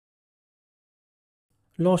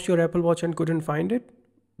Lost your Apple Watch and couldn't find it?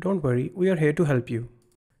 Don't worry, we are here to help you.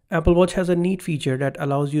 Apple Watch has a neat feature that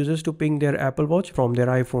allows users to ping their Apple Watch from their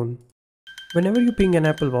iPhone. Whenever you ping an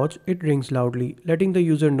Apple Watch, it rings loudly, letting the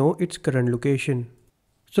user know its current location.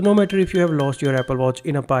 So no matter if you have lost your Apple Watch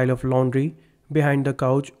in a pile of laundry, behind the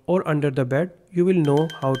couch or under the bed, you will know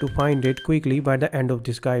how to find it quickly by the end of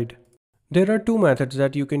this guide. There are two methods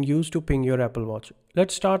that you can use to ping your Apple Watch.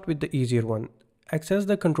 Let's start with the easier one. Access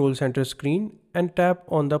the control center screen and tap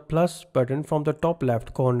on the plus button from the top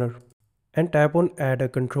left corner and tap on add a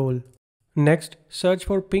control. Next, search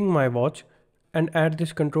for ping my watch and add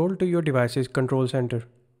this control to your device's control center.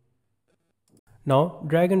 Now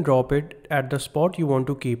drag and drop it at the spot you want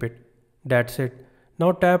to keep it. That's it.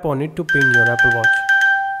 Now tap on it to ping your Apple Watch.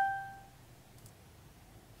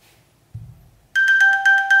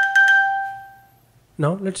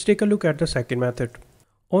 Now let's take a look at the second method.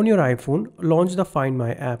 On your iPhone, launch the Find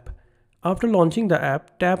My app. After launching the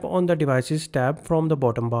app, tap on the Devices tab from the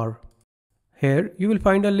bottom bar. Here, you will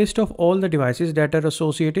find a list of all the devices that are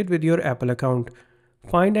associated with your Apple account.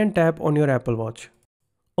 Find and tap on your Apple Watch.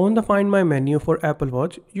 On the Find My menu for Apple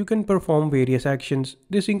Watch, you can perform various actions.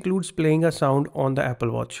 This includes playing a sound on the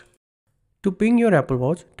Apple Watch. To ping your Apple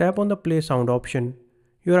Watch, tap on the Play Sound option.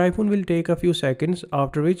 Your iPhone will take a few seconds,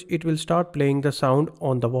 after which it will start playing the sound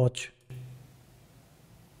on the watch.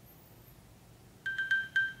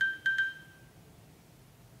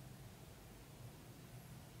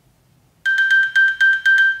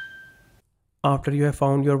 After you have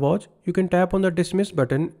found your watch, you can tap on the Dismiss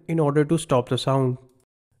button in order to stop the sound.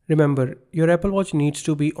 Remember, your Apple Watch needs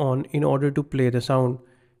to be on in order to play the sound.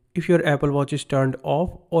 If your Apple Watch is turned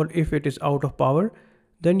off or if it is out of power,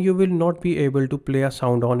 then you will not be able to play a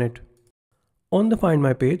sound on it. On the Find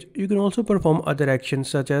My page, you can also perform other actions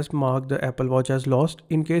such as mark the Apple Watch as lost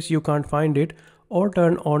in case you can't find it, or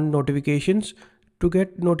turn on notifications to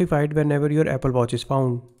get notified whenever your Apple Watch is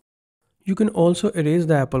found. You can also erase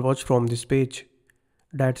the Apple Watch from this page.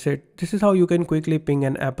 That's it. This is how you can quickly ping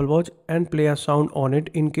an Apple Watch and play a sound on it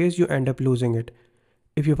in case you end up losing it.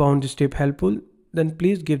 If you found this tip helpful, then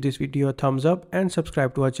please give this video a thumbs up and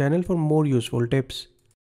subscribe to our channel for more useful tips.